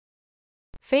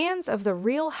Fans of The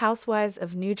Real Housewives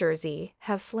of New Jersey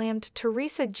have slammed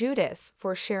Teresa Giudice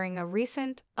for sharing a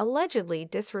recent, allegedly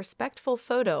disrespectful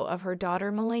photo of her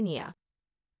daughter Melania.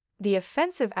 The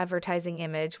offensive advertising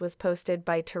image was posted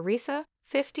by Teresa,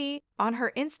 50, on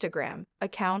her Instagram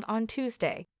account on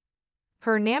Tuesday.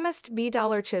 Her NAMAST-AY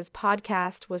AWAY RHONJ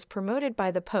podcast was promoted by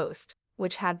the post,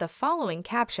 which had the following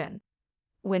caption: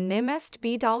 "When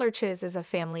NAMAST-AY AWAY RHONJ is a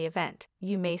family event,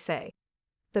 you may say."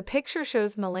 The picture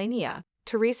shows Melania,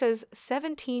 Teresa's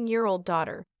 17-year-old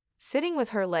daughter, sitting with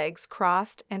her legs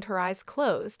crossed and her eyes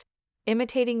closed,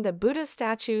 imitating the Buddha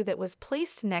statue that was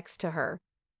placed next to her.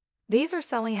 "These are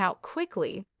selling out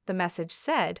quickly," the message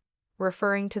said,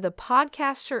 referring to the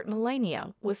podcast shirt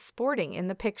Melania was sporting in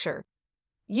the picture.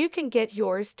 "You can get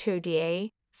yours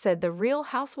today," said the Real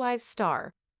Housewives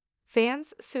star.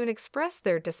 Fans soon expressed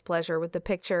their displeasure with the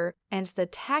picture and the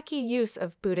tacky use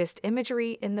of Buddhist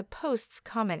imagery in the post's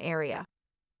comment area.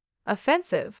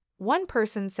 "Offensive," one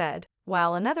person said,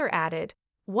 while another added,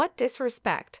 "What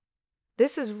disrespect."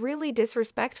 "This is really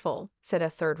disrespectful," said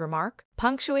a third remark,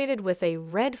 punctuated with a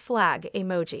red flag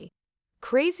emoji.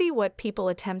 "Crazy what people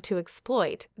attempt to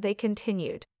exploit," they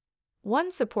continued.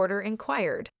 One supporter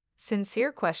inquired,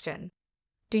 "Sincere question.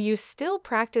 Do you still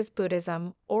practice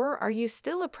Buddhism, or are you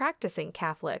still a practicing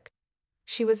Catholic?"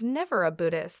 "She was never a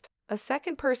Buddhist," a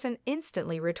second person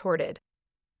instantly retorted.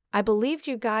 "I believed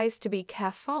you guys to be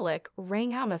Catholic,"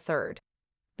 rang out a third.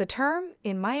 "The term,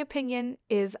 in my opinion,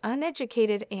 is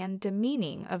uneducated and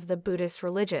demeaning of the Buddhist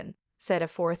religion," said a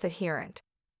fourth adherent.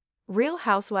 Real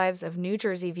Housewives of New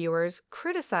Jersey viewers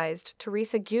criticized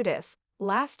Teresa Giudice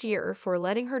last year for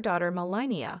letting her daughter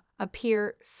Melania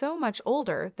appear so much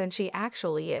older than she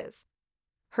actually is.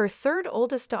 Her third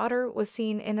oldest daughter was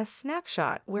seen in a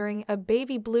snapshot wearing a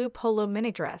baby blue polo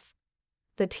mini dress.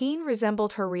 The teen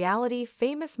resembled her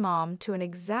reality-famous mom to an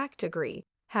exact degree,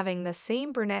 having the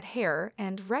same brunette hair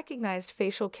and recognized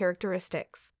facial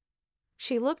characteristics.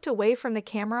 She looked away from the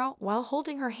camera while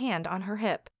holding her hand on her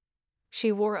hip.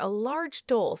 She wore a large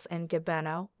Dolce &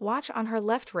 Gabbana watch on her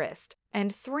left wrist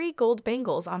and 3 gold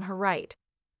bangles on her right.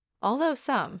 Although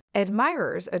some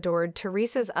admirers adored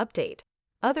Teresa's update,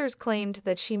 others claimed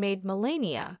that she made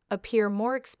Melania appear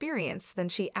more experienced than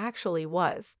she actually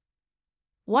was.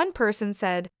 One person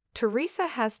said, "Teresa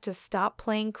has to stop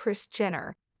playing Kris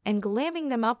Jenner and glamming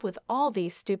them up with all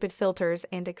these stupid filters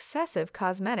and excessive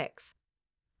cosmetics.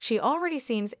 She already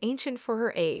seems ancient for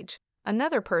her age,"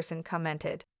 another person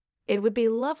commented. "It would be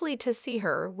lovely to see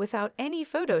her without any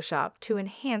Photoshop to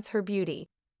enhance her beauty."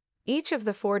 Each of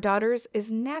the 4 daughters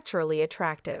is naturally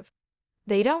attractive.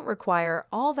 They don't require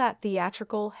all that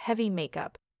theatrical, heavy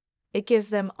makeup. It gives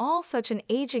them all such an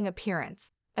aging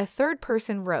appearance, a third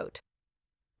person wrote.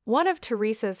 One of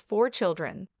Teresa's 4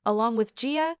 children, along with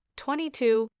Gia,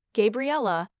 22,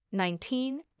 Gabriella,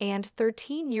 19, and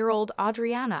 13-year-old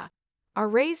Adriana, are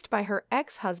raised by her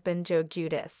ex-husband Joe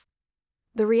Giudice.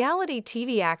 The reality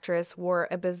TV actress wore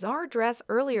a bizarre dress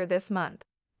earlier this month,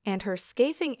 and her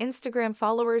scathing Instagram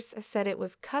followers said it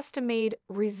was custom-made,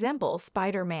 resemble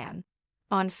Spider-Man.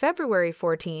 On February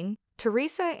 14,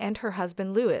 Teresa and her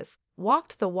husband Louis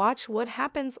walked the Watch What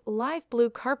Happens live blue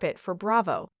carpet for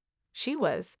Bravo. She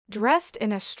was dressed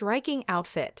in a striking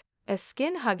outfit, a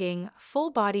skin-hugging,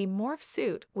 full-body morph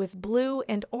suit with blue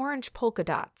and orange polka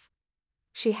dots.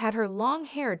 She had her long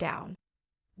hair down.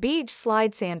 Beige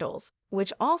slide sandals,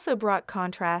 which also brought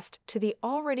contrast to the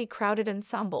already crowded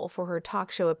ensemble for her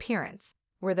talk show appearance,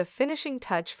 were the finishing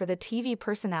touch for the TV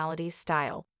personality's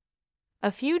style.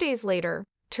 A few days later,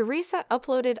 Teresa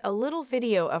uploaded a little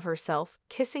video of herself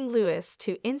kissing Louis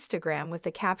to Instagram with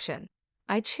the caption,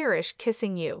 "I cherish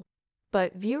kissing you."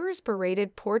 But viewers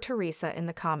berated poor Teresa in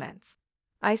the comments.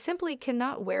 "I simply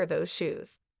cannot wear those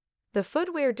shoes. The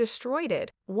footwear destroyed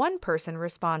it," one person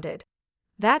responded.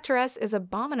 "That dress is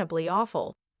abominably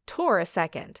awful," tore a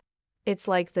second. "It's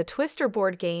like the Twister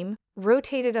board game,"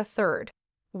 rotated a third.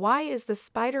 "Why is the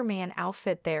Spider-Man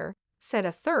outfit there?" said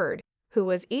a third, who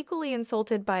was equally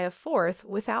insulted by a fourth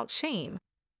without shame.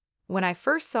 "When I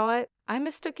first saw it, I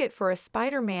mistook it for a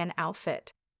Spider-Man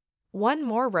outfit." One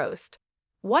more roast.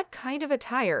 "What kind of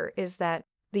attire is that?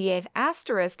 The *****.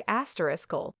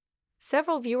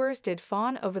 Several viewers did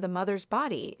fawn over the mother's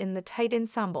body in the tight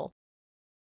ensemble.